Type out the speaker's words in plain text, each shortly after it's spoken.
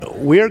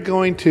we're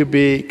going to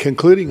be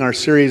concluding our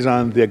series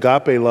on the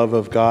agape love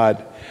of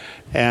God.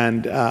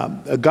 And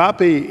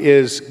agape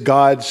is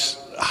God's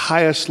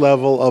highest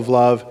level of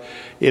love.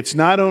 It's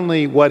not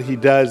only what he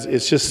does,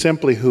 it's just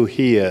simply who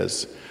he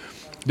is.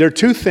 There are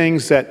two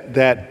things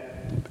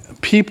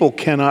that people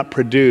cannot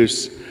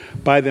produce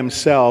by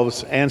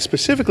themselves, and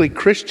specifically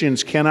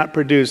Christians cannot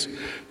produce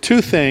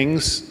two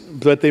things,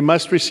 but they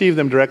must receive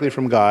them directly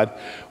from God.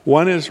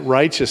 One is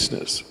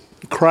righteousness.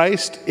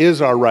 Christ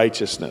is our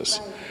righteousness.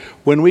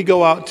 When we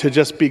go out to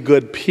just be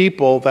good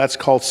people, that's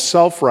called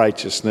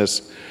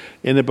self-righteousness.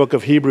 In the book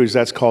of Hebrews,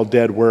 that's called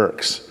dead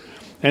works.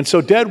 And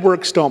so dead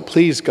works don't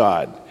please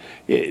God.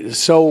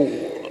 So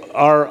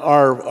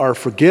our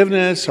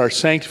forgiveness, our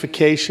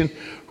sanctification,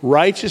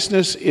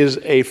 righteousness is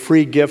a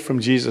free gift from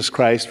Jesus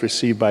Christ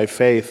received by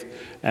faith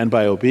and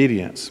by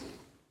obedience.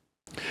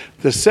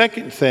 The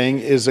second thing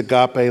is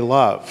agape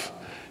love.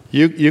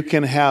 You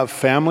can have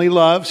family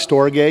love,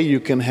 storge. You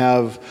can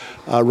have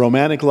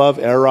romantic love,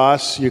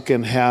 eros. You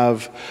can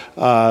have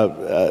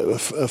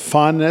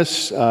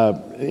fondness,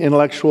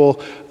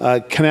 intellectual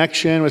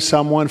connection with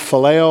someone,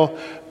 phileo.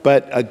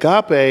 But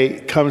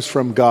agape comes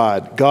from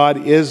God.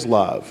 God is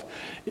love.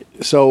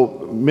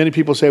 So many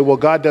people say, well,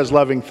 God does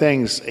loving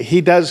things. He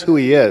does who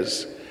he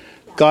is.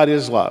 God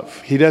is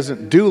love. He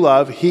doesn't do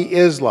love. He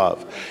is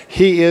love.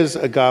 He is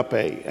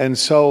agape. And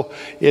so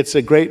it's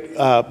a great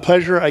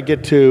pleasure. I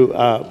get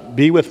to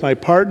be with my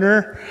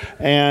partner.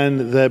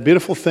 And the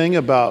beautiful thing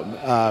about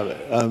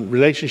a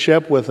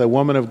relationship with a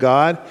woman of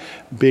God,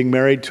 being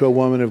married to a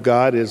woman of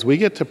God, is we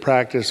get to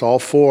practice all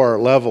four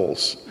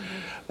levels.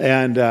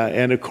 And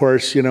of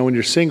course, you know, when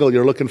you're single,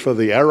 you're looking for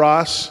the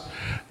eros,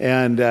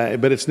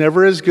 but it's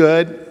never as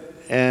good.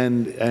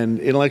 And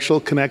intellectual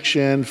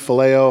connection,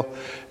 phileo,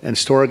 and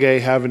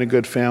storge, having a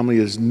good family,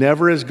 is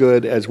never as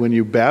good as when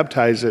you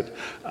baptize it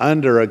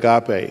under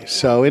agape.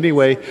 So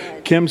anyway,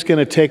 Kim's going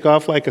to take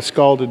off like a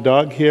scalded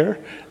dog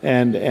here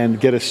and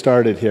get us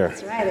started here.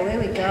 That's right,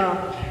 away we go.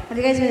 Have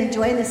you guys been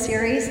enjoying the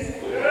series?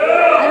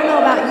 I don't know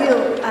about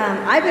you.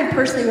 I've been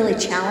personally really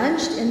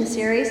challenged in the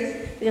series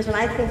because when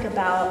I think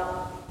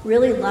about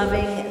really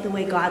loving the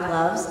way God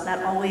loves,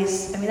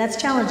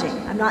 that's challenging.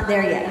 I'm not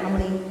there yet. How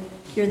many?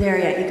 You're there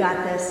yet? You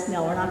got this?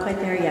 No, we're not quite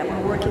there yet.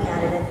 We're working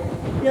at it.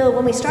 And, you know,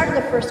 when we started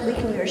the first week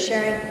and we were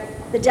sharing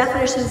the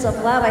definitions of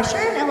love, I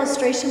shared an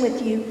illustration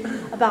with you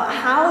about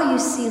how you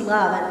see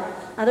love.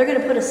 And they're going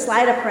to put a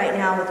slide up right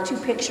now with two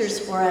pictures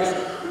for us.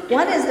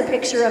 One is the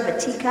picture of a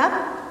teacup.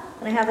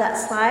 And I have that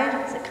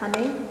slide. Is it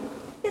coming?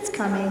 It's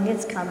coming.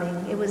 It's coming.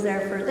 It was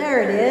there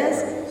it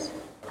is.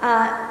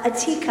 A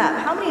teacup.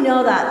 How many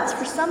know that?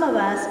 For some of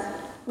us,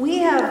 we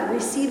have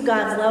received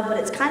God's love, but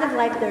it's kind of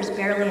like there's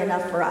barely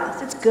enough for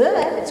us. It's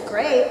good. It's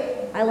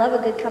great. I love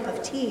a good cup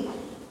of tea.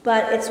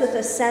 But it's with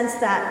a sense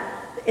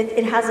that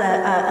it has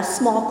a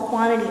small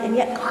quantity, and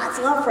yet God's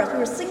love for us. We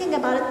were singing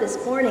about it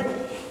this morning.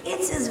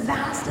 It's as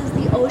vast as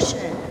the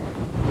ocean.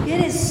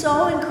 It is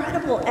so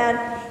incredible, and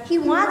he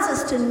wants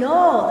us to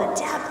know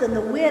the depth and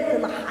the width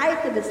and the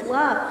height of his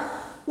love.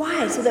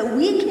 Why? So that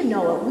we can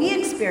know it, we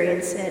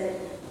experience it,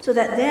 so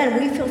that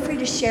then we feel free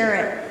to share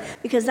it.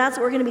 Because that's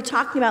what we're going to be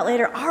talking about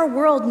later. Our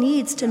world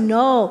needs to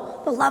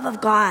know the love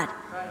of God.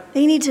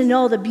 They need to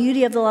know the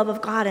beauty of the love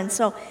of God. And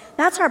so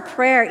that's our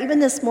prayer. Even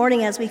this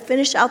morning as we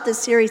finish out this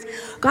series,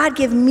 God,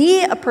 give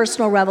me a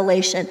personal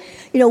revelation.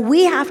 You know,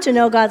 we have to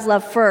know God's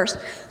love first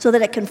so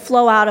that it can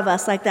flow out of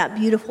us like that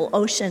beautiful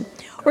ocean.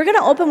 We're going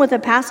to open with a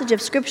passage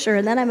of Scripture,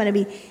 and then I'm going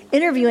to be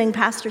interviewing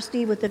Pastor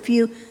Steve with a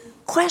few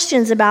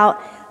questions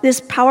about this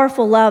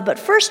powerful love. But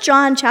 1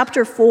 John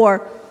chapter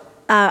 4,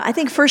 I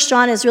think 1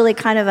 John is really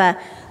kind of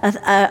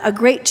a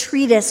great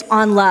treatise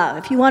on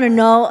love. If you want to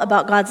know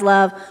about God's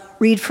love,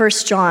 read 1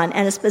 John,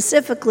 and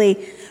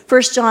specifically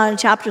 1 John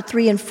chapter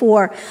 3 and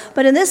 4.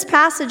 But in this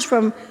passage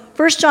from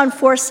 1 John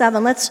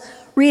 4:7, let's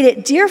read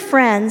it. Dear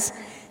friends,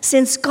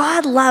 since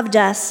God loved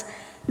us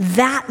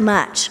that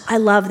much, I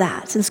love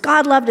that. Since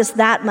God loved us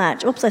that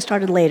much, oops, I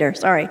started later,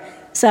 sorry,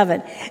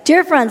 7.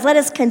 Dear friends, let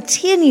us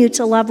continue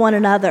to love one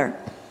another,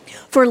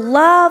 for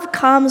love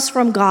comes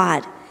from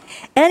God.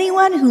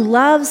 Anyone who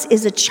loves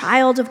is a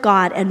child of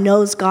God and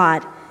knows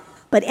God.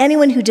 But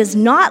anyone who does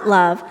not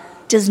love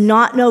does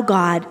not know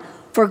God,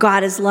 for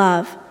God is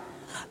love.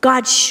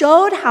 God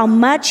showed how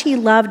much he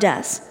loved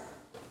us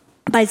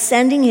by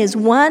sending his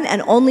one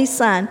and only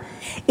Son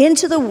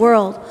into the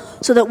world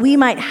so that we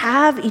might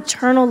have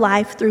eternal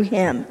life through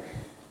him.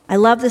 I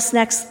love this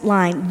next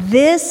line.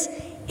 This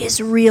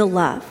is real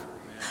love.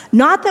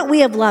 Not that we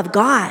have loved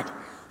God,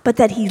 but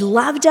that he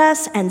loved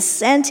us and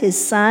sent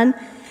his Son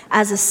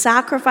as a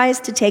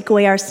sacrifice to take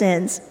away our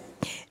sins.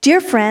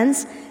 Dear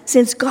friends,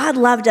 since God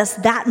loved us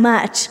that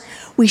much,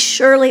 we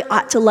surely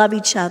ought to love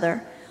each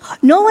other.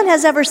 No one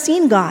has ever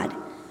seen God,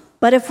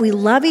 but if we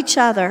love each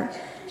other,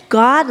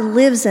 God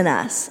lives in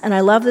us. And I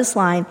love this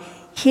line,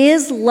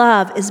 his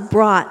love is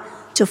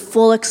brought to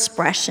full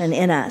expression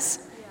in us.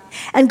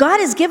 And God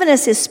has given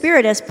us his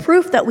Spirit as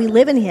proof that we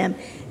live in him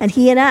and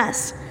he in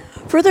us.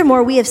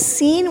 Furthermore, we have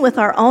seen with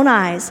our own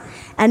eyes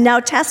and now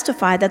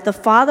testify that the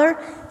Father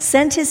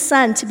sent his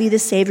Son to be the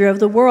Savior of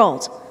the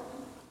world.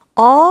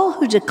 All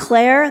who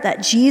declare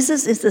that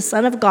Jesus is the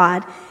Son of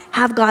God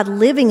have God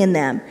living in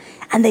them,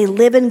 and they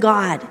live in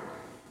God.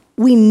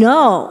 We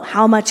know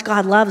how much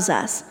God loves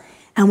us,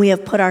 and we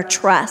have put our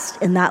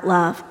trust in that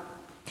love.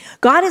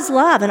 God is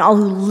love, and all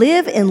who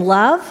live in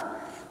love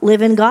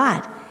live in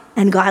God,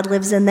 and God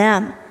lives in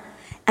them.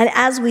 And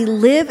as we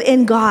live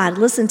in God,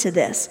 listen to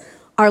this,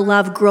 our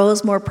love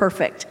grows more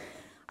perfect.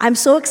 I'm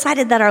so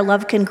excited that our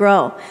love can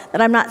grow,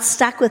 that I'm not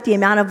stuck with the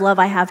amount of love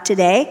I have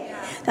today,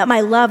 that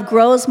my love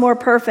grows more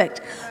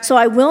perfect. So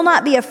I will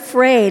not be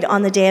afraid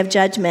on the day of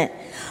judgment,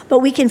 but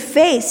we can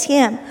face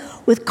him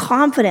with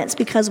confidence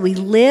because we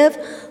live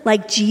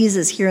like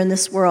Jesus here in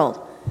this world.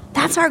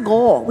 That's our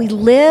goal. We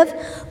live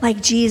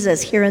like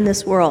Jesus here in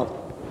this world.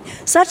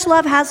 Such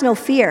love has no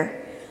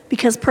fear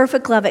because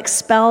perfect love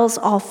expels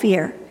all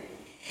fear.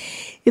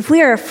 If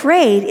we are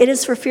afraid, it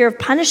is for fear of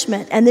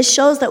punishment, and this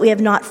shows that we have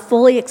not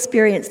fully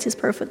experienced his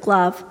perfect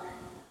love.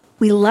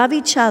 We love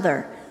each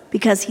other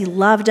because he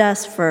loved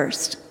us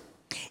first.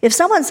 If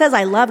someone says,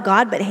 I love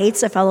God, but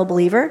hates a fellow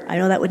believer, I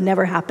know that would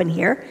never happen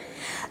here,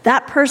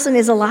 that person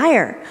is a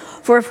liar.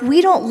 For if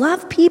we don't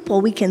love people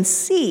we can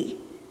see,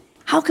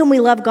 how can we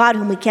love God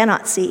whom we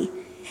cannot see?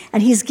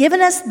 And he's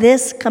given us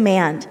this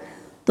command: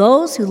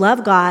 those who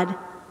love God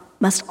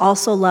must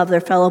also love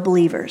their fellow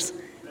believers.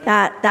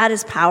 That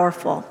is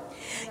powerful.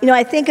 You know,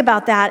 I think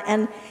about that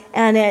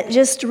and it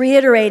just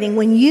reiterating,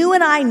 when you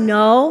and I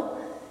know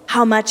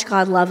how much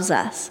God loves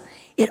us,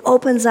 it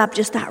opens up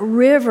just that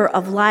river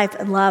of life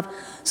and love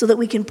so that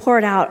we can pour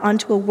it out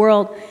onto a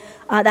world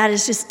that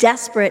is just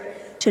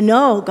desperate to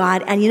know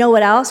God. And you know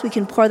what else? We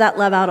can pour that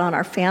love out on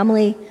our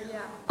family,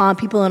 on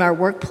people in our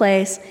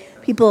workplace,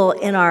 people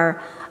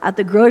at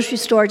the grocery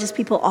store, just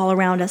people all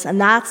around us.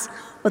 And that's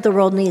what the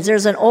world needs.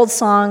 There's an old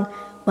song,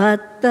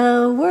 what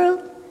the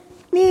world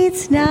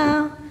needs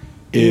now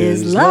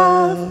is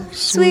love,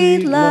 sweet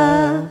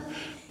love.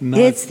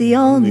 It's the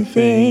only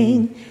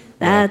thing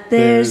that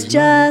there's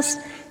just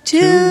too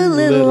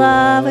little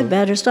love. I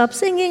better stop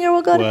singing or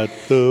we'll go What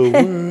the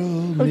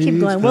world we'll keep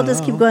going. We'll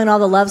just keep going all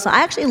the love songs.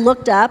 I actually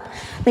looked up,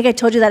 I think I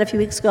told you that a few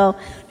weeks ago,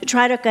 to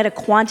try to get a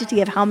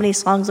quantity of how many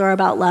songs are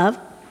about love.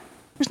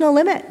 There's no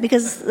limit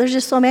because there's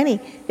just so many.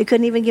 They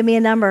couldn't even give me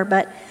a number,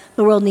 but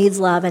the world needs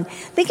love. And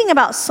thinking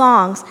about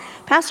songs,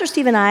 Pastor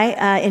Steve and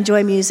I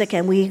enjoy music,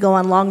 and we go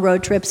on long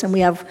road trips, and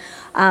we have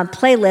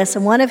playlists.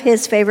 And one of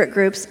his favorite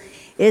groups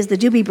is the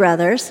Doobie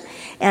Brothers,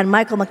 and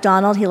Michael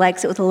McDonald, he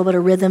likes it with a little bit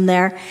of rhythm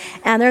there.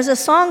 And there's a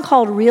song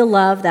called Real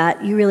Love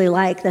that you really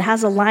like that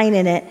has a line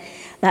in it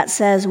that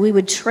says, we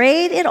would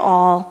trade it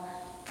all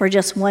for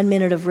just 1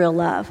 minute of real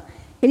love.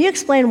 Can you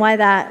explain why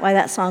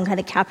that song kind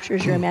of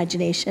captures your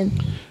imagination?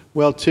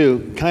 Well,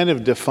 to kind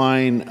of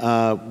define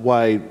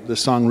why the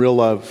song Real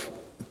Love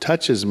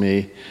touches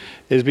me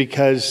is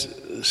because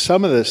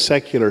some of the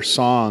secular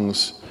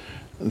songs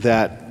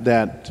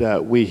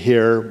that we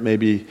hear,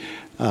 maybe,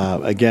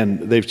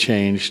 again, they've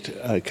changed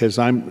because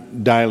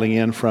I'm dialing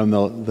in from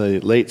the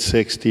late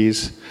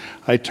 60s.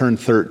 I turned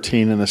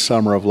 13 in the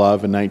Summer of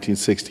Love in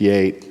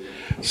 1968.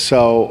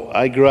 So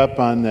I grew up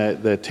on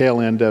the tail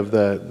end of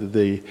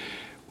during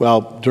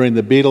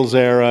the Beatles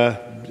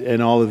era,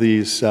 and all of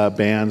these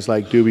bands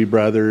like Doobie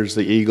Brothers,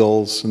 the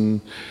Eagles, and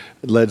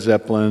Led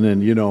Zeppelin,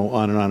 and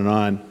on and on and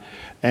on.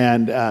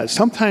 And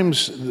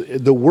sometimes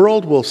the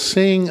world will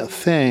sing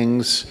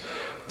things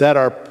that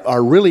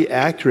are really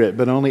accurate,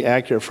 but only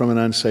accurate from an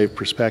unsaved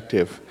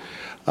perspective.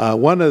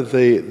 One of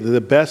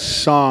the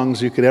best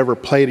songs you could ever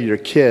play to your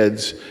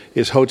kids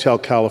is Hotel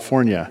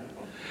California,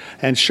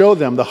 and show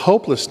them the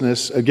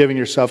hopelessness of giving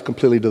yourself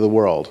completely to the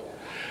world.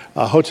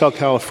 Hotel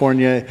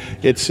California,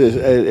 it's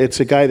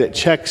a guy that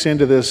checks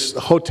into this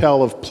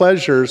hotel of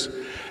pleasures,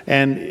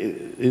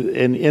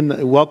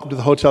 and welcome to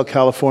the Hotel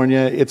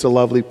California. It's a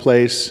lovely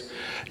place.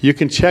 You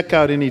can check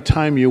out any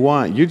time you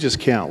want. You just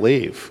can't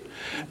leave.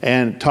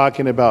 And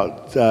talking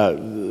about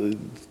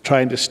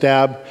trying to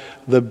stab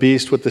the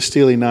beast with the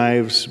steely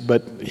knives,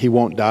 but he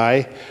won't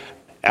die.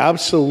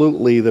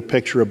 Absolutely the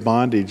picture of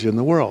bondage in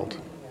the world.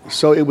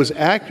 So it was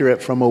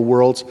accurate from a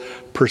world's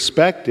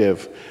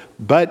perspective.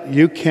 But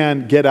you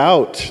can get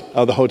out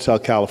of the Hotel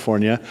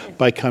California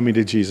by coming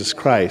to Jesus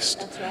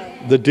Christ. That's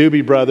right. The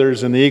Doobie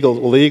Brothers and the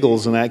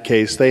Eagles in that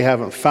case, they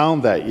haven't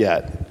found that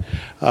yet.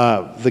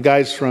 The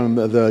guys from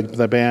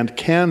the band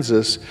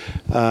Kansas,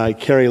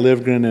 Kerry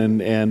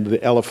Livgren and the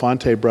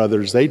Elefante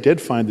brothers, they did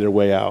find their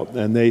way out,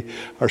 and they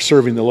are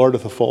serving the Lord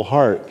with a full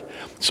heart.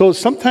 So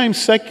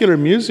sometimes secular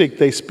music,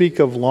 they speak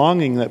of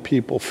longing that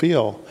people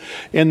feel.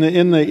 In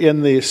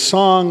the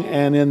song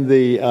and in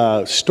the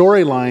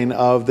storyline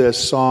of this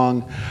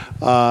song,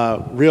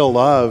 Real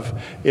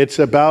Love, it's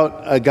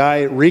about a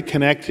guy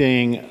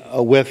reconnecting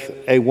with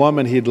a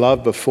woman he'd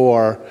loved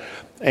before,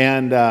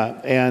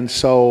 and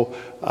so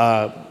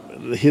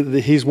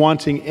he's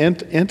wanting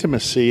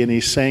intimacy, and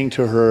he's saying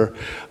to her,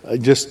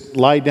 "Just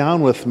lie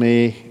down with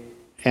me,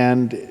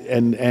 and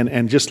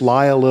just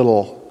lie a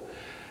little.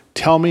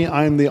 Tell me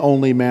I'm the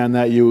only man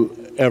that you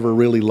ever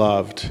really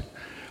loved."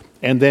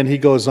 And then he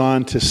goes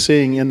on to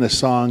sing in the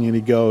song, and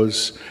he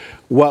goes,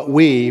 what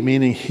we,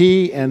 meaning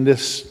he and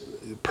this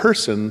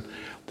person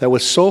that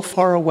was so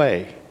far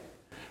away,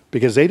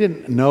 because they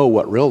didn't know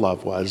what real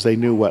love was. They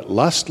knew what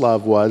lust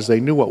love was. They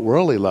knew what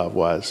worldly love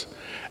was.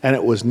 And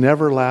it was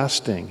never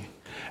lasting.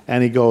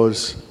 And he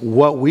goes,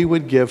 what we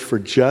would give for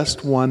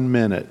just 1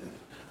 minute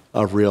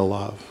of real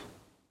love.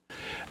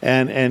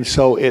 And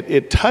so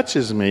it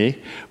touches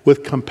me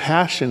with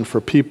compassion for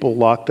people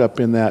locked up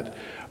in that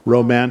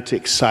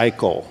romantic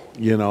cycle.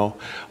 You know,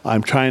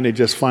 I'm trying to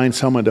just find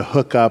someone to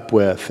hook up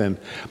with.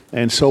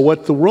 And so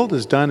what the world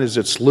has done is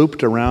it's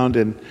looped around,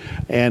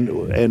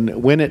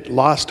 and when it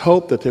lost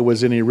hope that there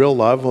was any real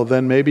love, well,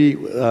 then maybe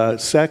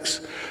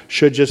sex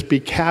should just be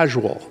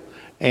casual.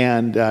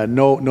 And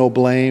no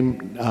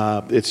blame.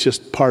 It's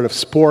just part of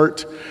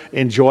sport.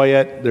 Enjoy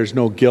it. There's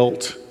no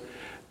guilt.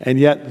 And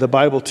yet the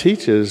Bible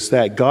teaches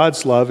that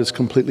God's love is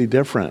completely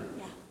different.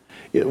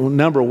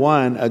 Number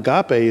one,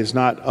 agape is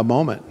not a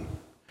moment.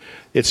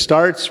 It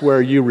starts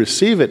where you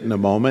receive it in a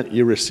moment.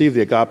 You receive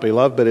the agape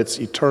love, but it's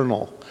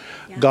eternal.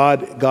 Yeah.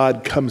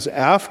 God comes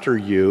after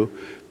you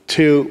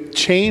to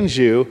change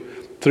you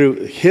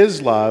through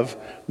his love.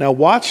 Now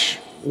watch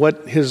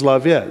what his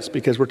love is,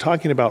 because we're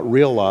talking about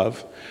real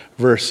love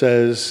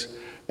versus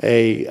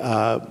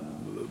a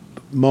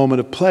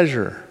moment of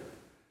pleasure.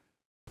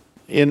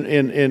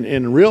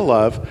 In real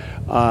love,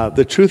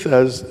 the truth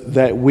is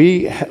that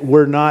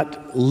we're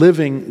not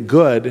living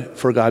good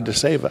for God to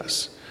save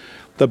us.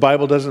 The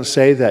Bible doesn't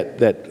say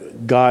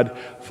that God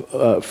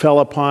fell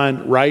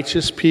upon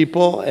righteous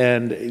people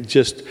and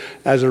just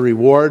as a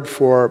reward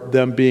for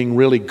them being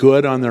really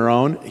good on their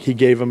own, he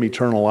gave them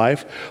eternal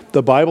life.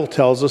 The Bible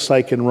tells us,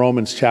 like in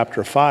Romans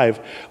chapter 5,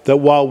 that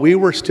while we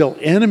were still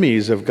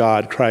enemies of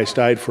God, Christ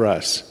died for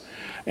us.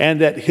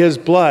 And that his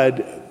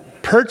blood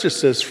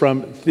purchased us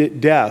from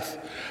death.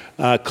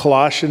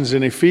 Colossians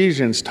and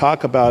Ephesians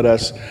talk about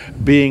us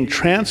being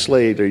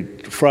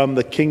translated from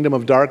the kingdom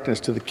of darkness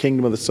to the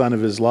kingdom of the Son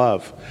of his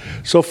love.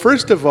 So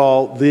first of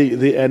all,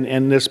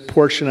 and this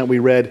portion that we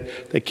read,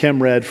 that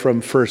Kim read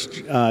from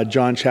 1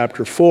 John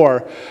chapter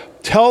 4,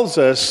 tells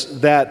us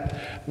that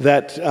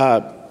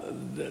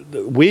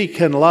we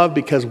can love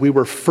because we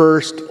were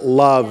first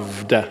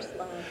loved.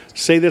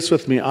 Say this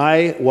with me.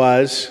 I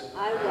was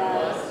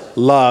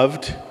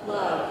loved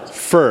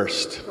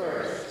first.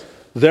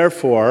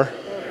 Therefore,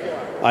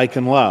 I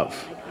can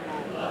love.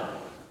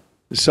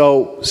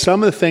 So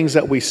some of the things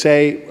that we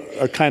say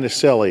are kind of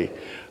silly.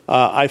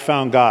 I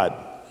found God.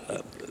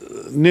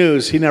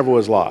 News, he never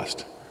was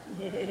lost.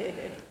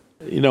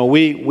 You know,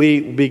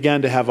 we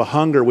began to have a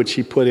hunger which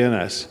he put in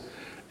us,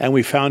 and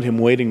we found him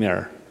waiting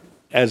there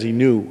as he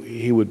knew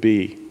he would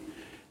be.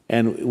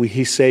 And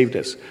he saved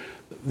us.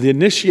 The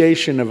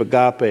initiation of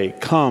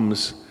agape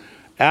comes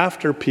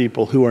after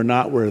people who are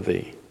not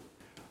worthy.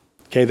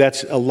 Okay,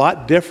 that's a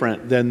lot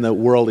different than the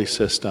worldly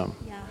system.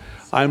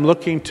 I'm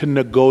looking to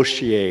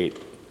negotiate.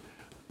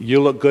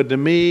 You look good to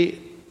me.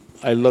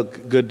 I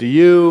look good to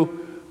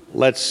you.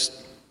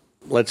 Let's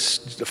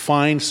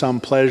find some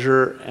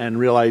pleasure and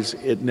realize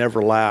it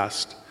never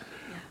lasts.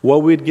 Yeah.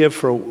 What we'd give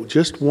for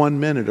just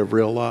 1 minute of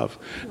real love.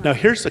 Yeah. Now,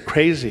 here's the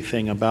crazy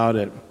thing about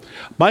it.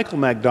 Michael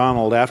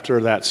McDonald, after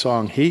that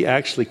song, he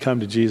actually come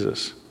to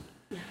Jesus.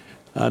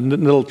 Yeah.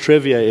 Little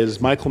trivia is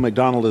Michael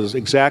McDonald is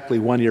exactly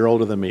 1 year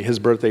older than me. His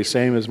birthday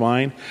same as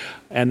mine.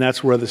 And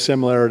that's where the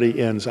similarity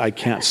ends. I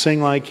can't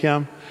sing like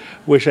him.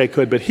 Wish I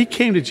could. But he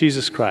came to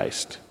Jesus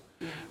Christ.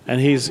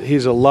 And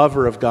he's a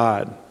lover of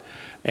God.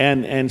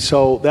 And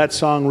so that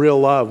song, Real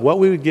Love, what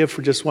we would give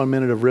for just 1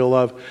 minute of real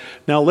love.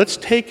 Now let's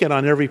take it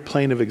on every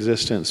plane of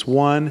existence.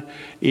 One,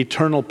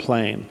 eternal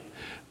plane.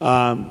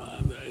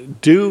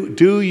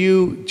 Do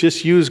you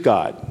just use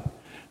God?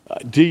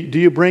 Do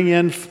you bring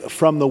in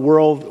from the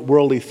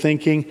worldly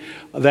thinking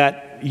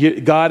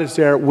that God is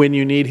there when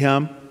you need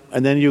him?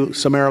 And then you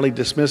summarily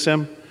dismiss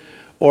him?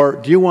 Or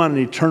do you want an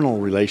eternal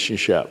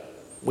relationship?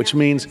 Which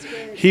means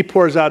he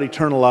pours out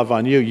eternal love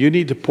on you. You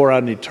need to pour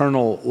out an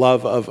eternal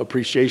love of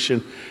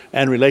appreciation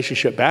and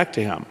relationship back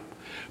to him.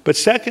 But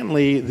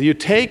secondly, you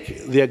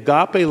take the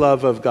agape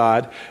love of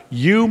God,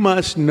 you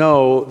must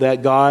know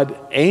that God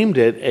aimed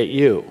it at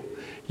you.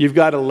 You've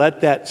got to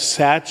let that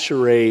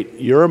saturate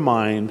your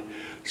mind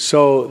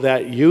so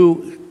that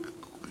you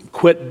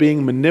quit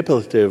being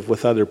manipulative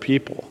with other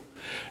people.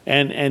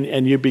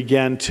 And you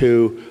begin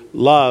to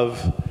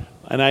love,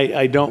 and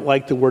I don't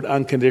like the word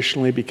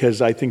unconditionally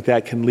because I think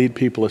that can lead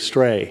people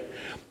astray.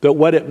 But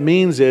what it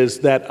means is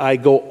that I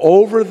go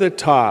over the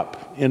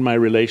top in my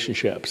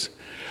relationships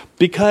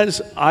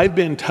because I've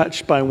been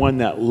touched by one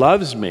that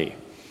loves me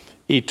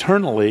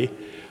eternally,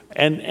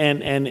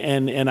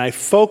 and I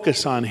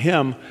focus on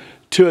him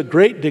to a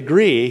great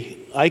degree.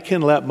 I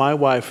can let my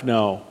wife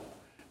know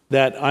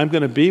that I'm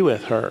going to be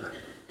with her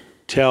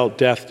till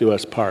death do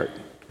us part.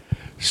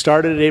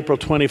 Started April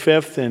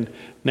 25th in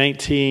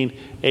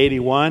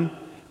 1981,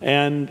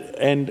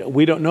 and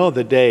we don't know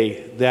the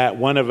day that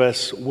one of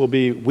us will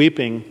be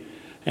weeping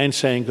and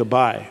saying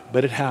goodbye,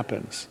 but it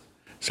happens.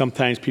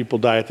 Sometimes people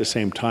die at the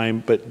same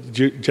time, but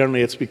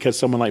generally it's because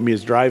someone like me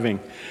is driving,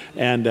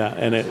 and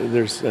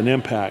there's an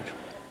impact.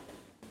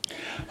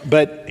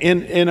 But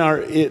in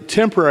our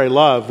temporary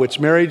love, which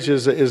marriage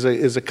is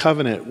a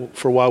covenant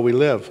for while we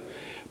live,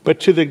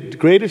 but to the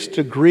greatest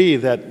degree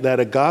that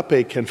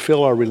agape can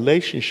fill our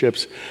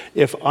relationships,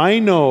 if I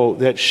know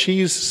that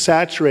she's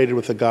saturated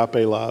with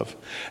agape love,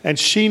 and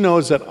she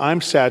knows that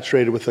I'm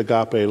saturated with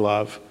agape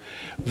love,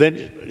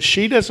 then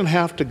she doesn't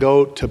have to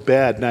go to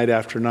bed night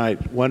after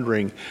night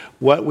wondering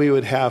what we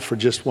would have for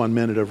just 1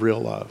 minute of real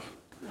love.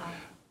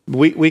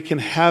 We can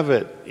have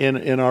it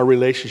in our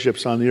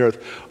relationships on the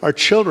earth. Our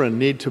children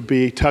need to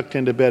be tucked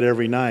into bed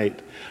every night,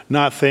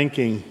 not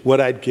thinking what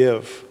I'd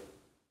give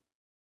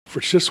for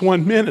just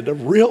 1 minute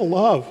of real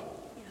love.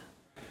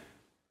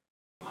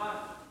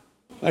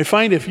 I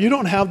find if you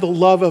don't have the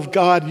love of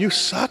God, you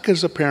suck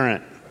as a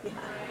parent.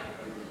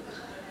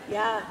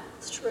 Yeah,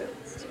 it's true.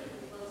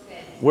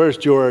 Where's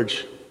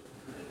George?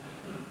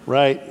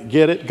 Right,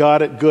 get it,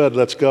 got it, good,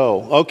 let's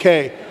go.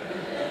 Okay.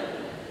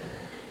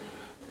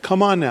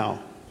 Come on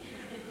now.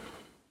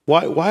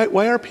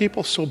 Why are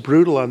people so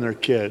brutal on their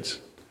kids?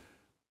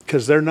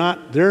 Because they're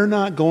not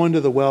going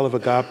to the well of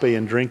agape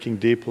and drinking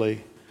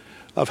deeply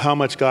of how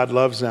much God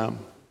loves them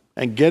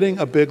and getting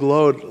a big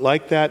load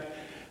like that.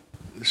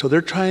 So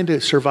they're trying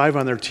to survive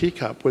on their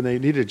teacup when they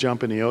need to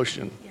jump in the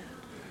ocean. Yeah.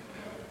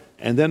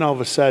 And then all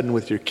of a sudden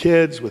with your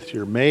kids, with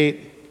your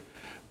mate,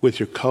 with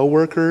your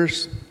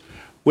coworkers,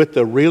 with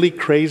the really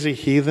crazy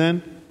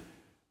heathen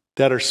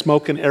that are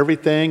smoking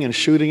everything and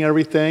shooting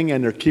everything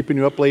and they're keeping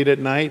you up late at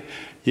night,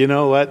 you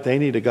know what? They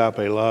need agape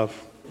love.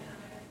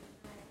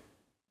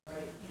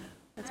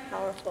 That's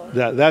powerful.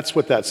 That's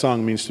what that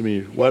song means to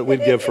me. What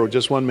we'd give for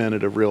just 1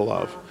 minute of real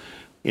love.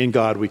 In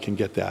God we can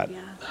get that.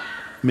 Yeah.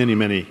 Many,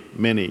 many,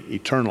 many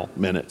eternal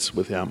minutes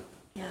with Him.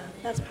 Yeah,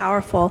 that's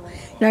powerful.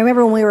 I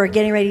remember when we were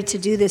getting ready to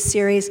do this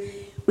series,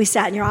 we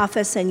sat in your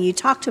office and you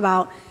talked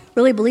about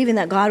really believing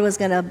that God was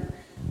going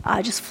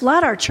to just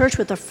flood our church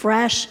with a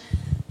fresh,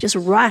 just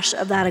rush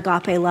of that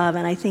agape love.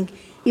 And I think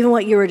even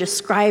what you were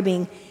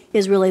describing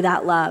is really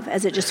that love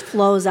as it just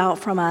flows out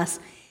from us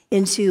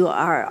into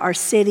our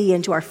city,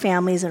 into our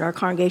families and our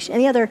congregation.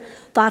 Any other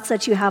thoughts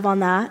that you have on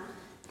that?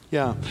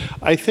 Yeah,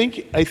 I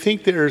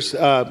think there's,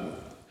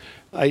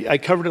 I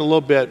covered it a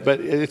little bit,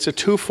 but it's a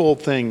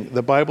twofold thing.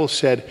 The Bible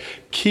said,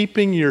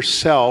 keeping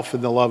yourself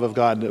in the love of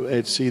God.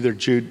 It's either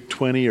Jude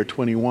 20 or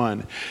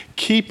 21.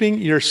 Keeping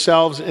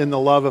yourselves in the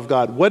love of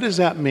God. What does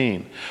that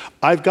mean?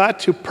 I've got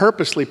to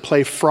purposely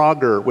play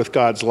Frogger with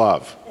God's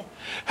love.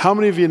 How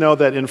many of you know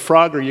that in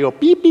Frogger you go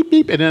beep, beep,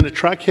 beep, and then a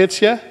truck hits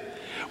you?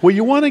 Well,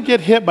 you want to get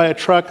hit by a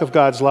truck of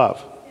God's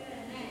love.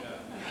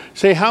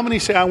 Say, how many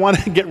say, I want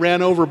to get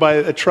ran over by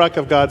a truck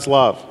of God's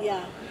love?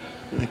 Yeah.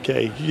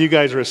 Okay, you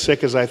guys are as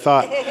sick as I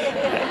thought.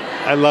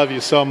 I love you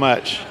so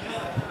much.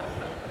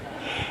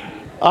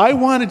 I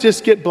want to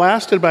just get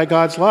blasted by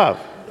God's love.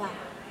 Yeah.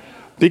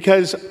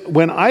 Because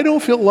when I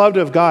don't feel loved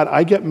of God,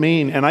 I get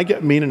mean, and I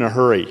get mean in a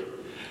hurry.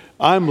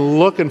 I'm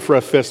looking for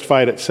a fist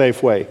fight at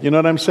Safeway. You know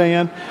what I'm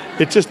saying?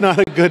 It's just not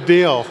a good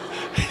deal.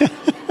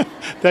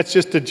 That's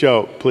just a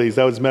joke, please.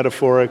 That was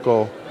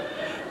metaphorical.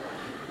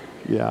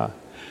 Yeah.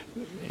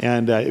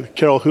 And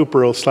Carol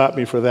Hooper will slap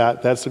me for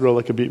that. That's the girl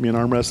that could beat me in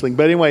arm wrestling.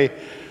 But anyway,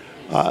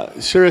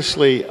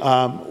 seriously,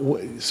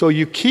 so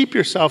you keep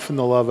yourself in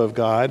the love of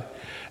God.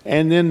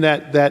 And then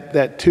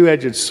that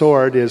two-edged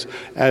sword is,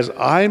 as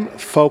I'm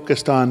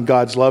focused on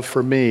God's love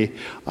for me,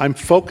 I'm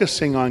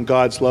focusing on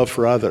God's love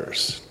for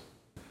others.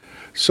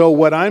 So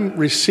what I'm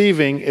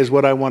receiving is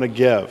what I want to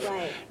give.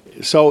 Right.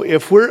 So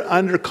if we're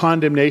under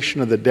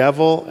condemnation of the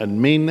devil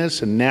and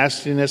meanness and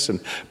nastiness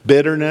and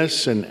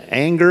bitterness and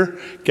anger,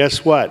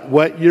 guess what?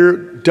 What you're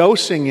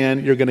dosing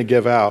in, you're going to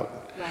give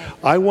out. Right.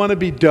 I want to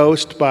be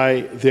dosed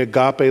by the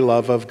agape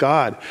love of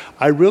God.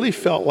 I really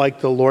felt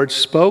like the Lord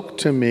spoke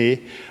to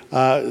me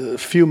a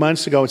few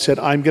months ago and said,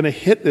 I'm going to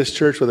hit this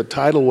church with a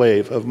tidal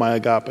wave of my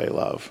agape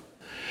love.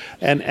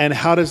 And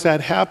how does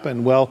that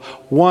happen? Well,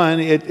 one,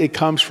 it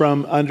comes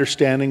from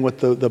understanding what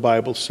the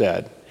Bible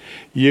said.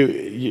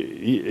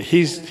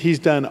 He's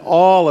done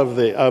all of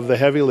the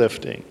heavy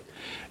lifting.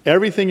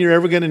 Everything you're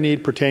ever going to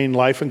need pertaining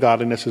life and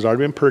godliness has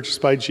already been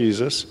purchased by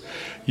Jesus.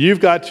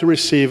 You've got to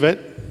receive it.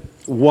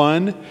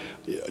 One,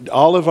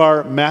 all of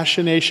our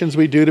machinations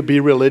we do to be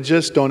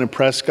religious don't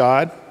impress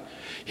God.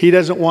 He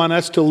doesn't want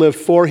us to live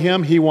for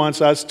Him. He wants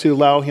us to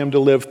allow Him to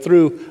live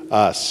through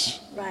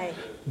us. Right.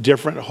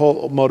 Different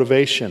whole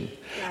motivation.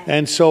 Right.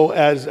 And so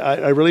as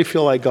I really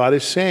feel like God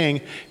is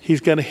saying, He's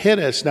going to hit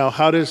us. Now,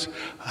 how does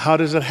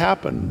it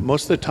happen?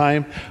 Most of the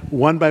time,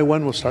 one by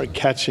one, we'll start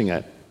catching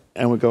it.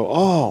 And we go,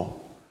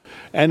 oh.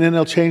 And then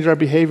it'll change our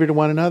behavior to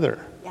one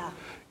another. Yeah.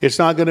 It's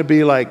not going to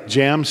be like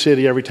Jam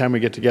City every time we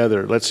get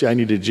together. Let's say I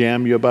need to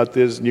jam you about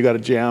this, and you got to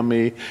jam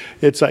me.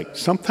 It's like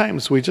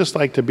sometimes we just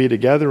like to be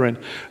together and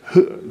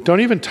don't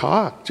even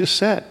talk. Just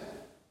sit.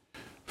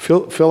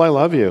 Phil, I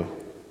love you.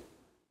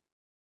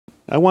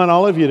 I want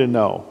all of you to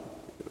know.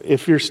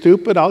 If you're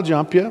stupid, I'll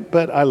jump you,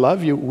 but I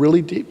love you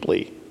really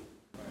deeply.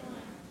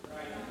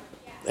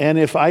 And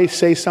if I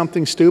say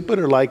something stupid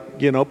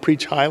or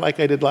preach high like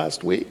I did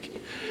last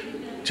week,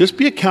 just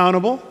be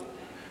accountable.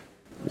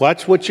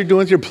 Watch what you're doing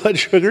with your blood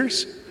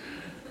sugars.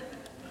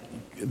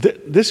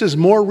 This is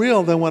more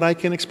real than what I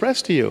can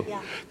express to you.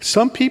 Yeah.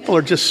 Some people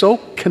are just so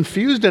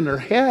confused in their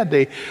head.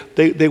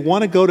 They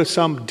want to go to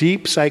some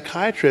deep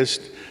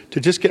psychiatrist to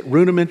just get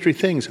rudimentary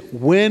things.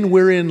 When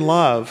we're in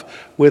love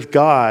with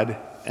God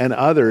and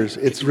others,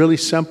 it's really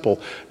simple.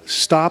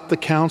 Stop the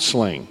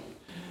counseling.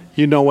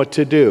 You know what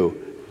to do.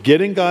 Get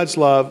in God's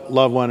love,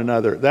 love one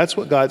another. That's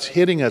what God's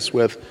hitting us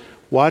with.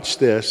 Watch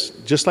this.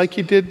 Just like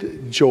you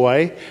did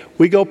Joy,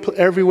 we go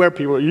everywhere.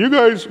 People are, you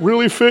guys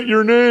really fit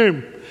your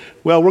name.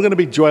 Well, we're going to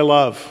be Joy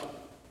Love.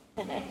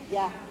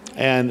 Yeah.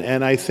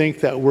 And I think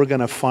that we're going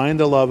to find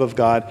the love of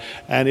God,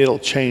 and it'll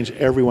change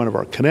every one of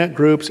our connect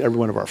groups, every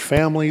one of our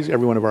families,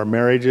 every one of our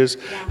marriages.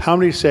 Yeah. How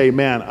many say,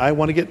 man, I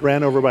want to get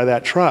ran over by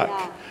that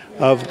truck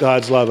of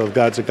God's love, of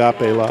God's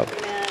agape love?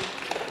 Yeah.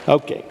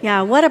 Okay.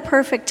 Yeah, what a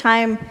perfect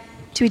time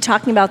to be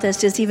talking about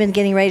this, just even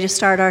getting ready to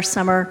start our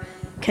summer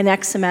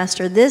Connect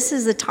semester. This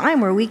is the time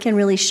where we can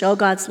really show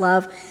God's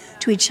love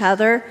to each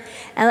other.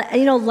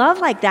 And love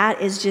like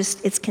that is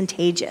just, it's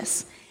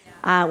contagious.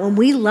 When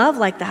we love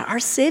like that, our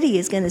city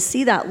is going to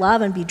see that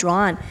love and be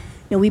drawn.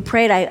 We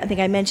prayed, I think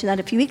I mentioned that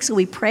a few weeks ago,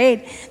 we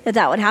prayed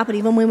that would happen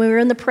even when we were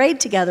in the parade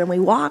together and we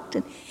walked.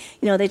 And,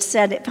 they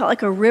said it felt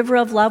like a river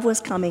of love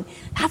was coming.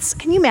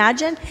 Can you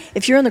imagine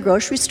if you're in the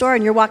grocery store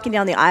and you're walking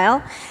down the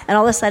aisle and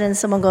all of a sudden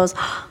someone goes,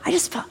 oh, I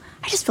just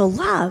feel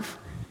love.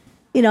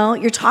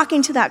 You're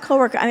talking to that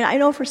coworker. I mean, I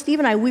know for Steve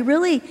and I,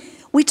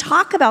 we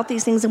talk about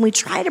these things and we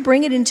try to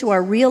bring it into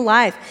our real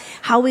life,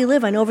 how we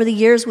live. I know over the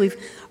years we've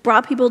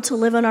brought people to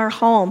live in our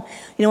home.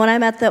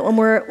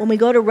 When we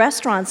go to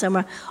restaurants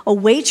and a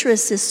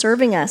waitress is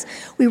serving us,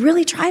 we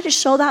really try to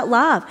show that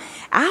love.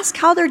 Ask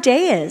how their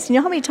day is. You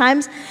know how many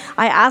times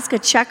I ask a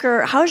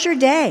checker, how's your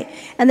day?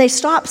 And they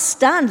stop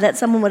stunned that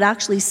someone would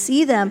actually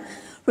see them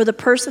for the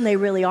person they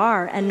really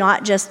are and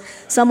not just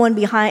someone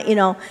behind,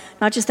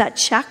 not just that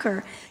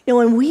checker.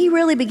 When we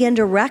really begin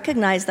to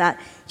recognize that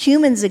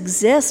humans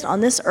exist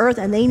on this earth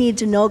and they need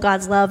to know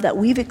God's love that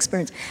we've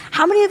experienced.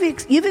 How many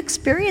of you've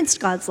experienced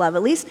God's love?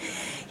 At least,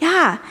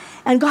 yeah.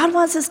 And God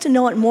wants us to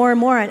know it more and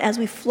more. And as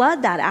we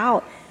flood that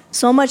out,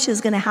 so much is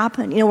going to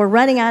happen. We're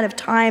running out of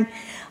time.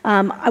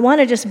 I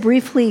want to just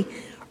briefly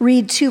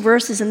read 2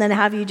 verses and then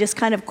have you just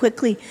kind of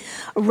quickly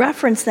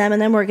reference them,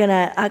 and then we're going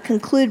to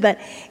conclude. But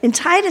in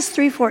Titus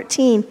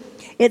 3:14,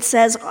 it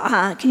says,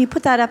 can you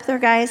put that up there,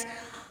 guys?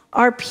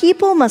 Our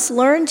people must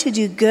learn to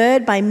do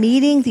good by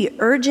meeting the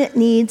urgent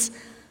needs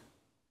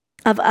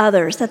of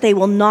others, that they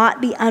will not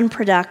be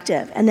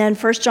unproductive. And then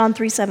 1 John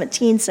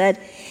 3:17 said,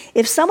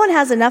 if someone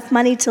has enough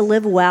money to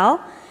live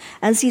well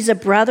and sees a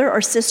brother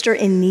or sister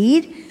in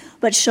need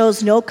but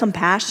shows no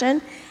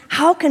compassion,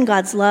 how can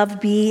God's love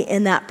be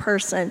in that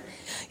person?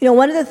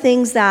 One of the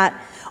things that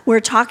we're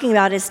talking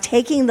about is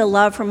taking the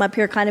love from up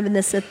here kind of in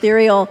this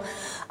ethereal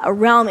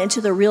realm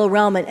into the real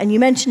realm. And you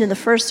mentioned in the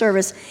first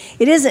service,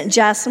 it isn't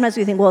just, sometimes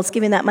we think, well, it's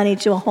giving that money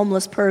to a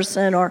homeless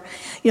person, or,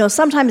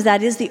 sometimes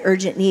that is the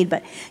urgent need.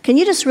 But can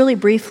you just really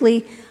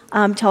briefly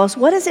tell us,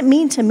 what does it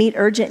mean to meet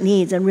urgent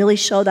needs and really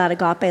show that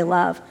agape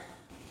love?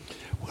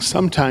 Well,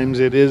 sometimes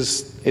it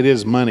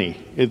is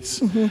money.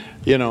 It's,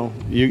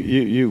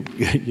 you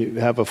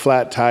have a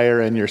flat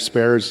tire and your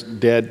spare's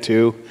dead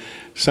too.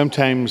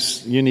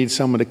 Sometimes you need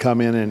someone to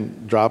come in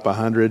and drop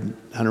 $100,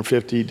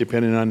 $150,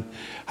 depending on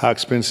how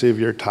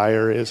expensive your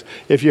tire is.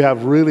 If you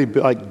have really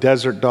like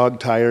desert dog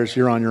tires,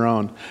 you're on your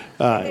own,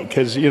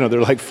 because they're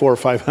like $400 or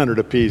 $500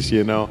 a piece.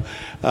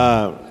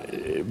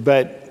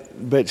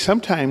 But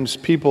sometimes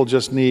people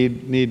just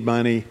need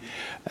money,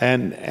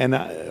 and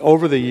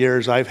over the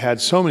years I've had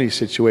so many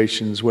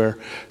situations where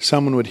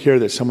someone would hear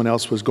that someone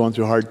else was going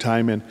through a hard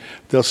time, and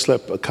they'll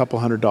slip a couple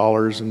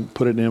 $100 and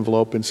put it in an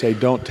envelope and say,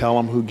 "Don't tell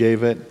them who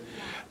gave it."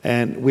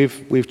 And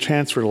we've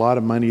transferred a lot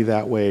of money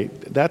that way.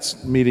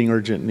 That's meeting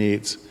urgent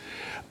needs.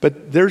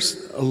 But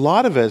there's a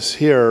lot of us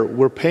here,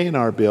 we're paying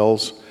our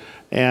bills,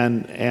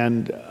 and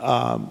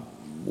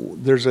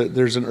there's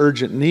an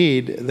urgent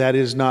need that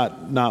is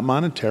not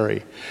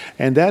monetary.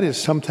 And that is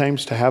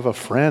sometimes to have a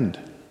friend.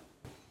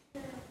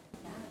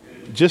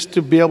 Just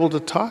to be able to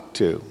talk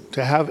to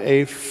have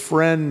a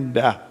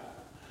friend.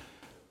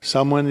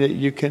 Someone that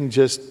you can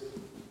just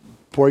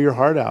pour your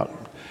heart out.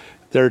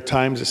 There are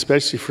times,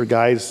 especially for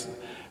guys,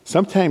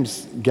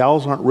 sometimes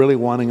gals aren't really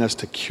wanting us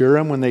to cure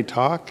them when they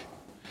talk,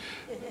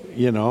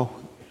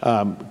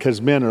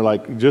 because men are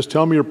like, just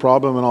tell me your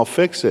problem and I'll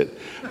fix it.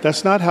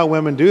 That's not how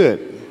women do it.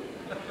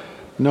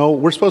 No,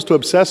 we're supposed to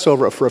obsess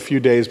over it for a few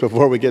days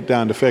before we get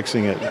down to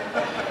fixing it.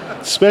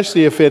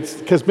 Especially if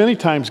because many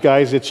times,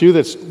 guys, it's you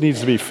that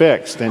needs to be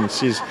fixed and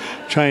she's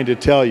trying to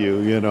tell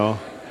you,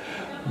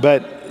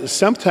 But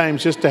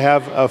sometimes just to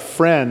have a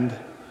friend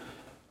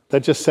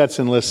that just sits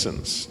and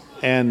listens.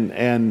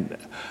 And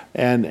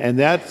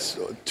that's,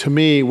 to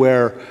me,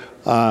 where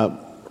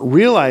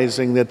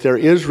realizing that there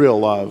is real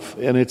love,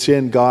 and it's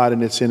in God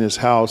and it's in His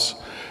house,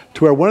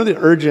 to where one of the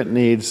urgent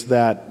needs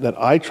that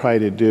I try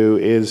to do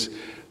is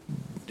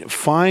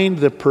find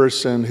the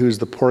person who's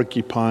the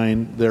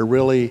porcupine. They're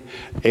really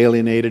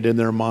alienated in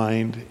their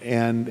mind,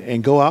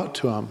 and go out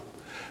to them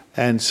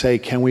and say,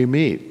 can we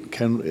meet?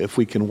 If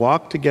we can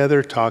walk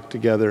together, talk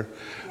together,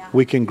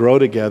 we can grow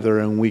together,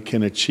 and we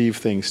can achieve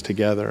things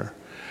together.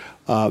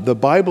 The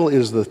Bible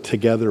is the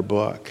together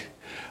book.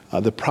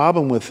 The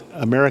problem with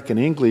American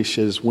English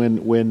is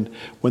when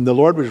the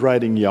Lord was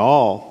writing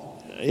y'all,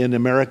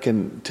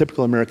 in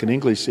typical American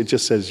English, it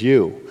just says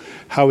you.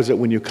 How is it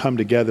when you come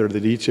together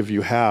that each of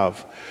you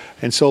have?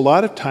 And so a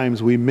lot of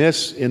times we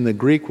miss in the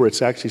Greek where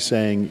it's actually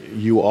saying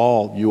you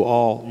all, you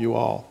all, you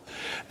all.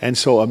 And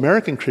so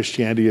American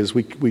Christianity is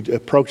we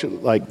approach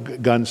it like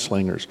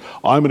gunslingers.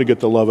 I'm going to get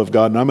the love of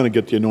God, and I'm going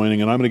to get the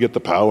anointing, and I'm going to get the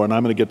power, and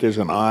I'm going to get this,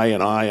 and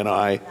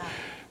I.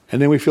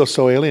 And then we feel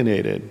so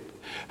alienated.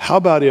 How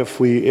about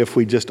if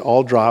we just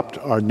all dropped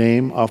our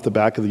name off the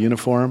back of the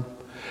uniform,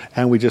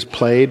 and we just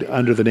played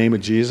under the name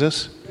of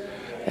Jesus,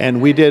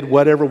 and we did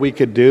whatever we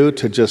could do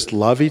to just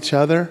love each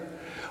other?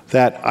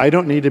 That I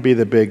don't need to be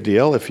the big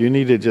deal. If you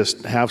need to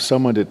just have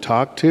someone to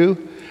talk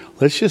to,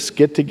 let's just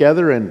get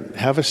together and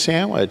have a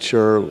sandwich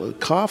or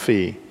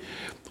coffee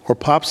or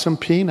pop some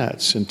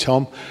peanuts and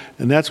tell them.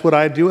 And that's what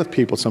I do with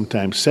people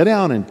sometimes. Sit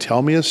down and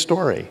tell me a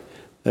story.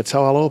 That's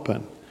how I'll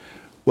open.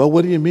 Well,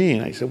 what do you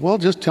mean? I said, well,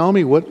 just tell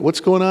me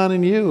what's going on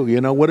in you. You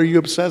know, what are you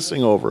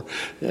obsessing over?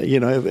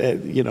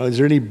 Is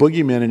there any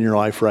boogeymen in your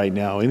life right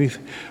now?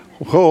 Anything?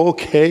 Oh,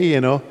 okay,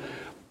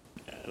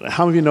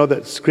 How many of you know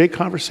that great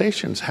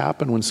conversations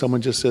happen when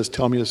someone just says,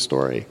 tell me a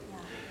story? Yeah,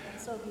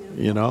 that's so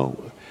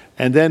beautiful.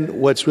 And then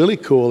what's really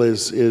cool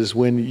is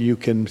when you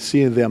can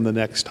see them the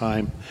next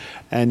time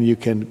and you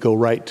can go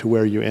right to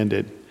where you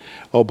ended.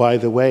 Oh, by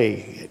the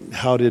way,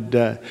 how did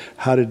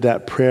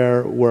that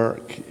prayer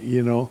work?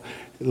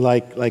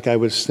 Like I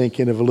was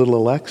thinking of little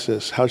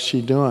Alexis. How's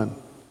she doing?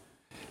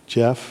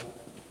 Jeff?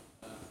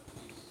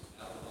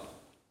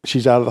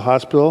 She's out of the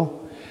hospital?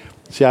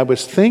 See, I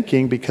was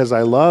thinking, because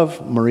I love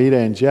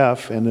Marita and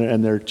Jeff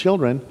and their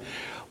children,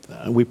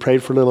 we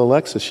prayed for little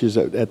Alexis. She's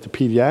at the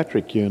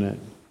pediatric unit.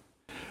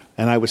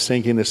 And I was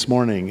thinking this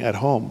morning at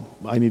home,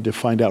 I need to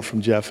find out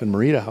from Jeff and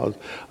Marita how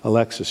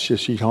Alexis, is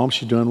she home?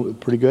 She's doing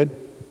pretty good?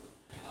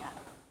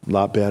 A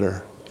lot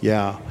better.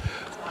 Yeah.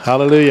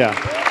 Hallelujah.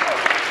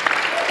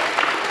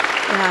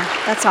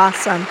 Yeah, that's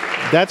awesome.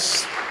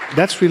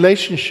 That's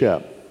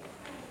relationship.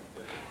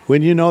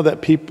 When you know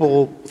that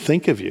people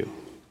think of you,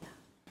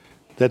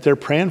 that they're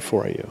praying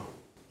for you,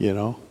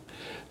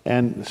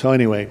 And so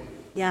anyway.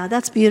 Yeah,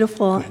 that's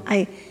beautiful.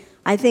 I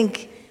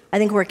think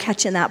we're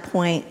catching that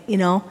point,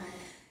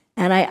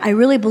 And I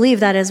really believe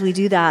that as we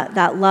do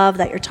that love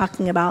that you're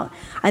talking about,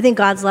 I think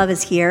God's love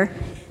is here,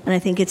 and I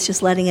think it's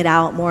just letting it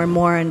out more and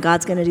more, and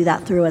God's going to do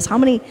that through us. How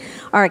many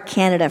are a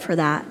candidate for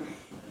that?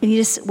 And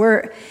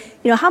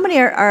how many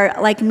are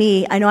like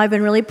me? I know I've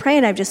been really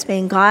praying. I've just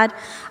been, God,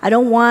 I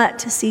don't want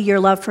to see your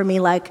love for me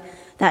like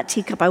that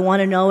teacup. I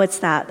want to know it's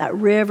that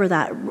river,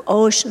 that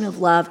ocean of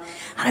love,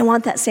 and I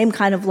want that same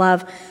kind of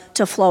love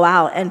to flow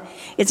out. And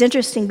it's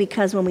interesting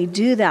because when we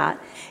do that,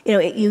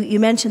 you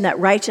mentioned that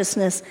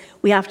righteousness,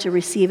 we have to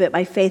receive it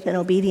by faith and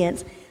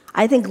obedience.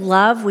 I think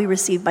love we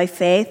receive by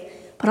faith,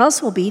 but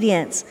also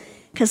obedience.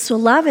 Because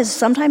love is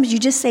sometimes you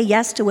just say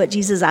yes to what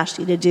Jesus asked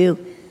you to do.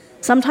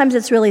 Sometimes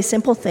it's really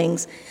simple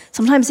things.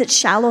 Sometimes it's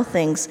shallow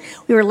things.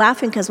 We were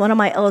laughing because one of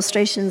my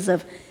illustrations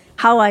of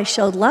how I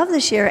showed love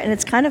this year, and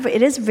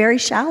it is very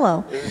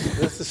shallow.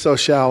 This is so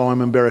shallow, I'm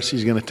embarrassed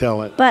he's going to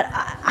tell it. But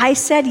I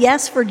said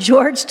yes for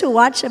George to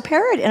watch a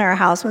parrot in our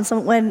house when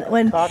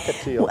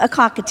cockatiel. A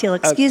cockatiel,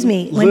 excuse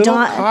me. Little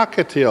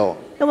cockatiel.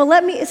 Well,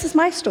 this is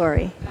my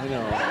story. I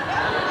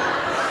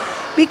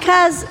know.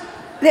 Because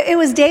it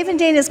was Dave and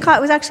Dana's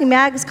it was actually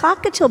Mag's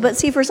cockatiel, but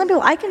see, for some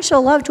people, I can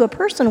show love to a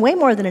person way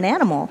more than an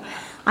animal.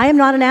 I am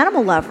not an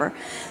animal lover.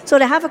 So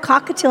to have a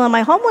cockatiel in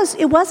my home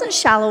wasn't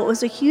shallow. It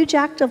was a huge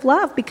act of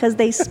love because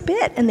they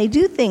spit and they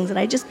do things, and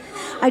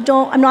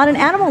I'm not an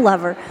animal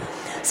lover.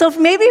 So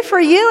maybe for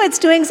you it's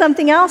doing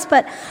something else,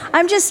 but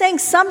I'm just saying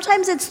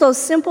sometimes it's those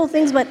simple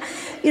things, but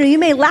you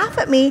may laugh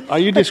at me. Are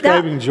you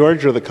describing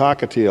George or the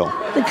cockatiel?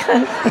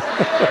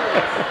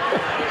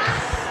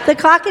 The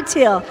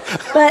cockatiel.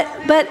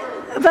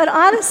 But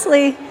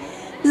honestly,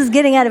 this is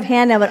getting out of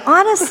hand now, but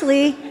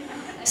honestly,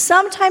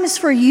 sometimes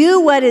for you,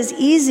 what is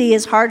easy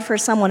is hard for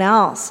someone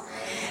else.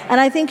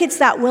 And I think it's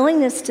that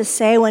willingness to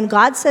say, when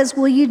God says,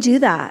 will you do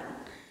that?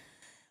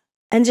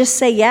 And just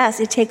say yes,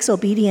 it takes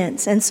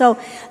obedience. And so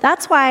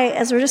that's why,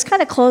 as we're just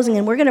kind of closing,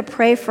 and we're going to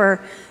pray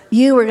for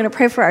you, we're going to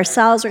pray for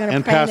ourselves, we're going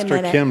to pray Pastor in a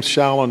minute. Kim's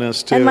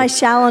shallowness, too. And my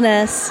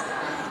shallowness.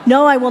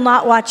 No, I will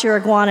not watch your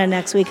iguana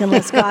next week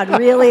unless God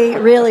really,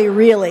 really,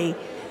 really,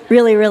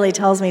 really, really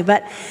tells me.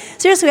 But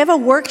seriously, we have a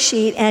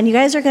worksheet, and you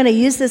guys are going to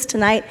use this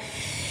tonight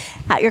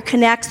at your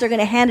connects. They're going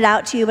to hand it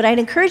out to you, but I'd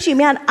encourage you,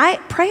 I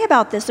pray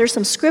about this. There's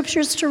some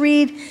scriptures to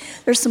read.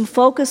 There's some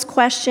focus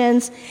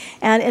questions,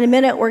 and in a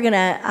minute we're going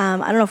to, I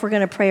don't know if we're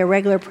going to pray a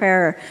regular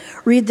prayer or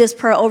read this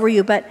prayer over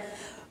you, but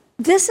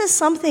this is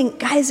something,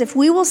 guys, if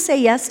we will say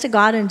yes to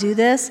God and do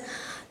this,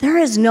 there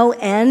is no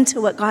end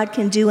to what God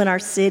can do in our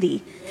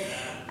city.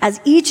 as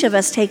each of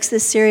us takes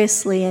this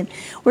seriously. And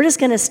we're just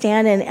going to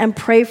stand and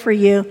pray for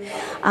you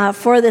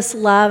for this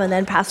love. And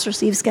then Pastor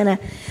Steve's going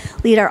to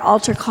lead our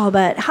altar call.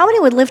 But how many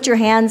would lift your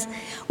hands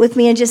with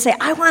me and just say,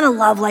 I want to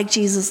love like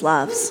Jesus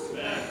loves?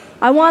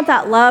 I want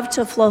that love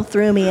to flow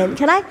through me. And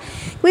can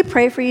we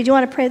pray for you? Do you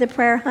want to pray the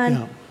prayer,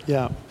 hon?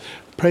 Yeah.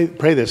 Pray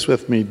this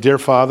with me. Dear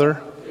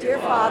Father. Dear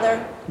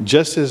Father.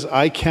 Just as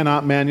I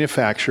cannot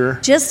manufacture.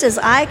 Just as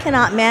I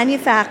cannot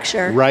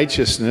manufacture.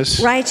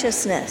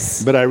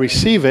 Righteousness. But I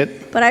receive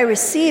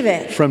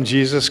it. From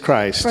Jesus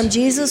Christ.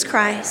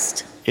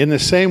 In the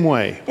same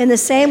way.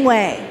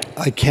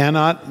 I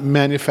cannot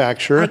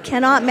manufacture.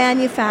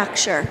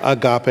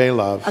 Agape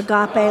love.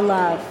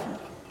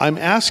 I'm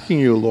asking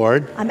you,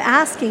 Lord.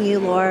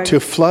 To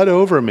flood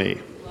over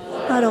me.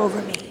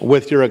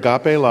 With your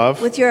agape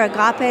love.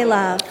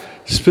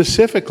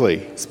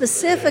 Specifically.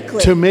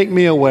 To make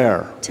me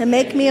aware.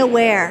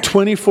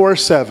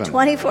 24/7.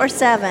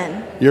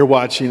 You're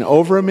watching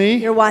over me.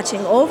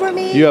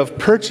 You have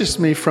purchased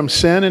me from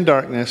sin and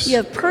darkness.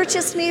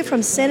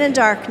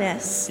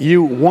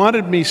 You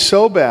wanted me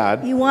so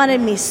bad.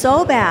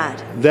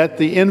 That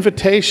the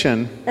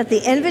invitation.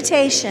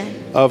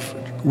 Of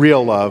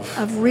real love.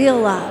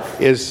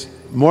 Is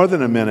more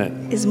than a minute.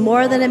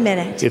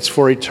 It's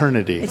for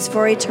eternity.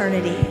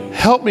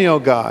 Help me, O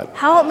God.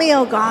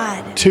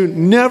 To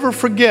never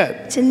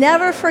forget.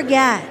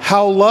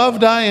 How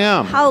loved I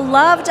am.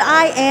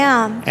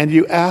 And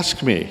you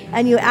ask me.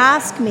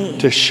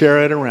 To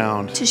share it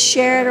around.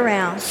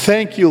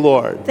 Thank you,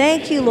 Lord.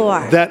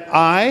 That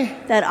I.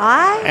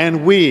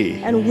 And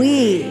we.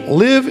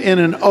 Live in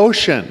an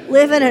ocean.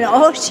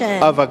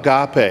 Of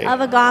agape.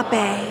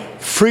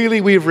 Freely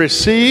we've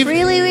received.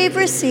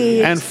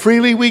 And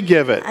freely we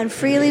give it.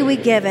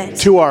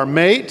 To our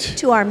mate.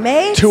 To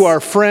our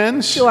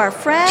friends. To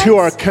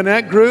our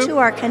connect group. To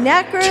our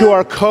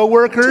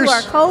co-workers.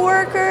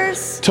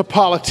 To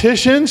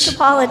politicians.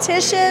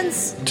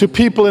 To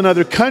people in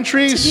other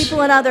countries.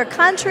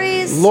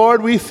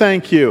 Lord, we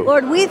thank you.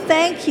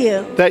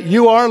 That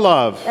you are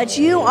love.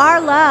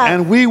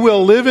 And we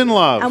will live in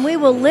love. And we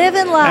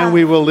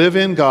will live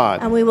in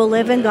God.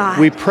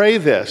 We pray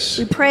this.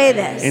 In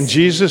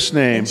Jesus'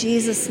 name.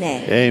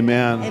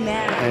 Amen.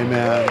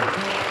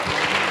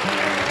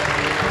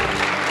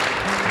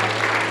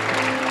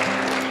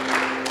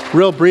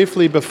 Real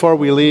briefly before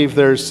we leave,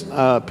 there's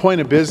a point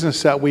of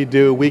business that we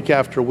do week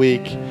after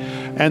week,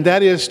 and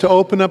that is to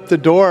open up the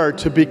door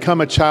to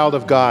become a child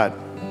of God.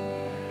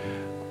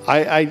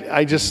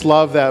 I just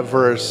love that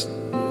verse.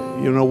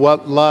 You know,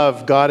 what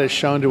love God has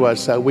shown to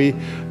us, that we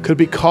could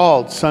be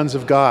called sons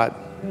of God.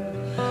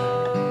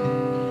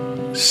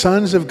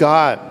 Sons of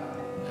God.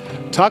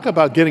 Talk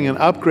about getting an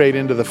upgrade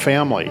into the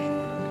family.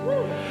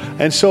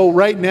 And so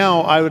right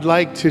now, I would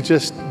like to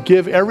just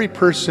give every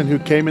person who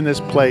came in this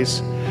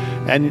place,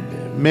 and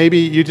maybe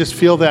you just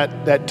feel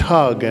that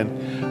tug, and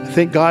I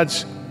think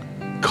God's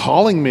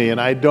calling me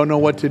and I don't know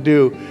what to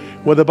do.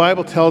 Well, the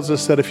Bible tells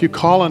us that if you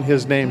call on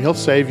His name, He'll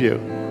save you.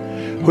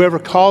 Whoever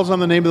calls on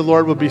the name of the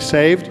Lord will be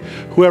saved.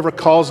 Whoever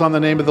calls on the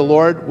name of the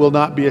Lord will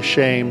not be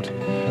ashamed.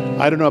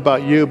 I don't know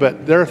about you,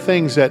 but there are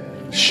things that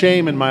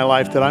shame in my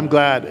life that I'm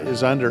glad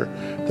is under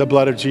the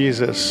blood of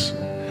Jesus.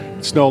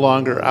 It's no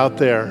longer out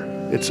there.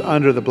 It's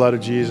under the blood of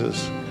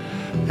Jesus.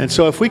 And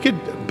so if we could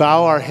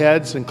bow our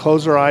heads and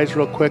close our eyes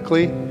real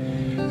quickly.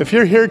 If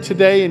you're here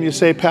today and you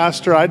say,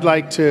 Pastor, I'd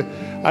like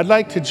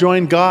to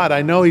join God.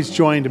 I know He's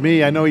joined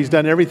me. I know He's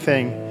done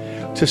everything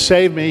to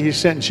save me. He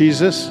sent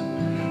Jesus.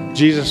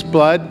 Jesus'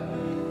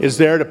 blood is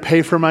there to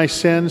pay for my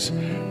sins.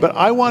 But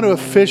I want to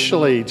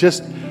officially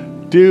just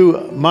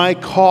do my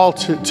call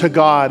to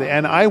God,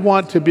 and I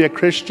want to be a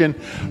Christian.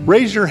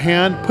 Raise your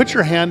hand. Put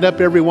your hand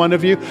up, every one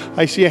of you.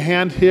 I see a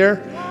hand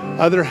here.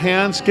 Other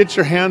hands. Get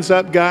your hands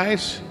up,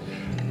 guys.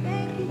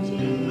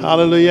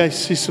 Hallelujah. I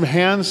see some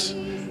hands.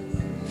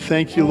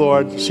 Thank you,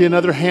 Lord. See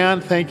another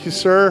hand. Thank you,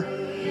 sir.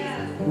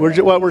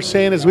 What we're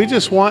saying is we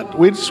just want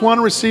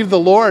to receive the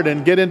Lord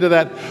and get into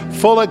that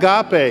full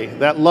agape,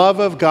 that love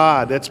of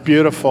God. That's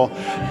beautiful.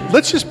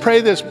 Let's just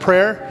pray this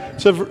prayer.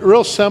 It's a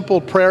real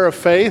simple prayer of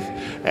faith,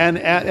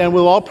 and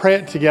we'll all pray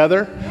it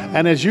together.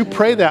 And as you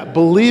pray that,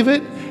 believe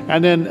it,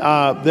 and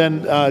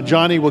then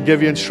Johnny will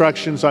give you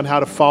instructions on how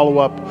to follow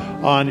up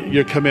on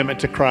your commitment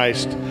to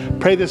Christ.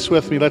 Pray this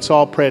with me. Let's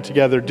all pray it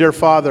together. Dear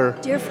Father,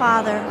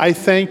 I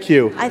thank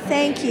you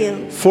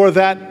for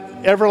that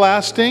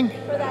everlasting,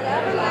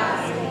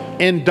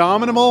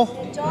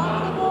 indomitable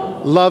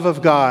love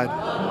of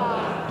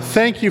God.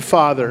 Thank you,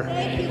 Father,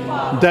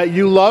 that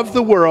you love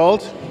the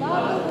world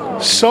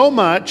so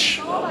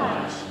much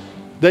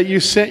that you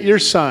sent your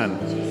Son,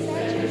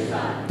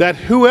 that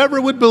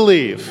whoever would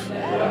believe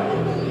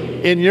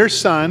in your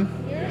Son,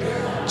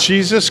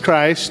 Jesus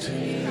Christ,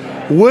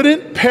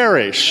 wouldn't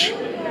perish,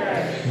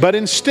 but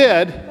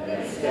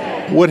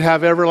instead would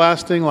have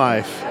everlasting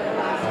life.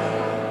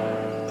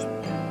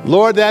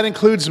 Lord, that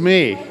includes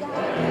me.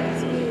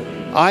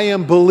 I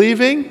am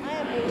believing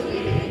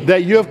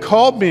that you have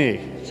called me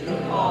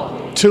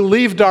to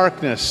leave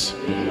darkness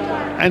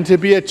and to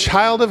be a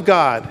child of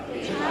God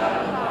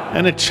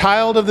and a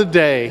child of the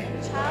day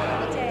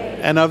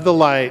and of the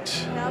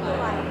light.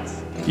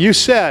 You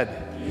said,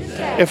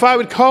 if I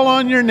would call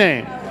on your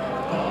name,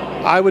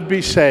 I would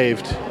be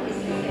saved.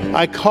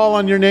 I call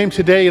on your name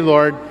today,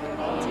 Lord.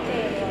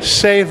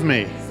 Save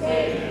me.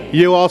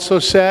 You also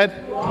said,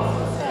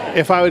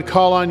 if I would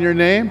call on your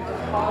name,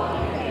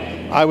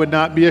 I would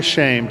not be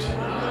ashamed.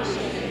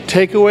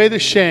 Take away the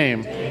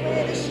shame.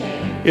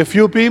 If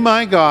you'll be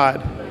my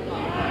God,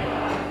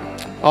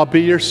 I'll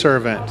be your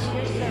servant.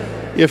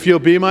 If you'll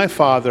be my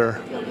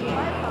Father,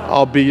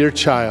 I'll be your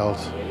child.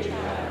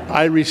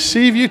 I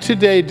receive you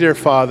today, dear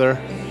Father.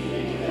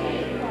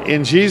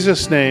 In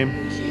Jesus' name,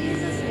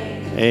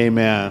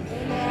 amen.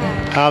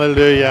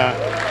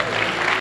 Hallelujah.